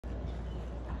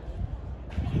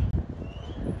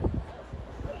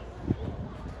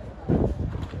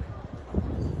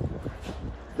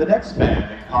The next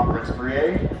band in Conference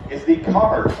 3A is the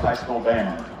Commerce High School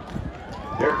Band.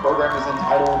 Their program is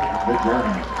entitled The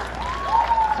Journey.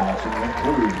 Selections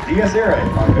include Diaz Ere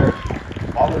by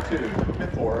Verity, Father 2,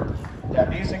 Fifth Floor,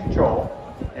 Daphne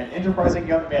Joel, and Enterprising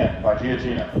Young Men by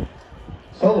Giacchino.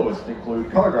 Soloists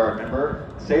include color guard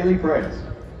member Saley Perez,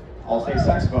 all-state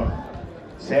saxophone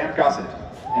Sam Gossett,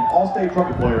 and all-state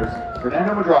trumpet players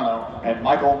Fernando Medrano and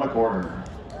Michael McWhorter.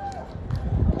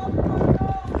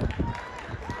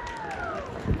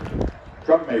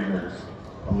 Drum majors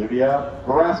Olivia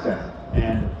Verasta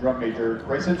and drum major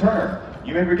Grayson Turner.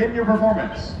 You may begin your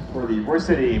performance for the Royce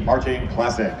City Marching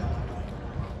Classic.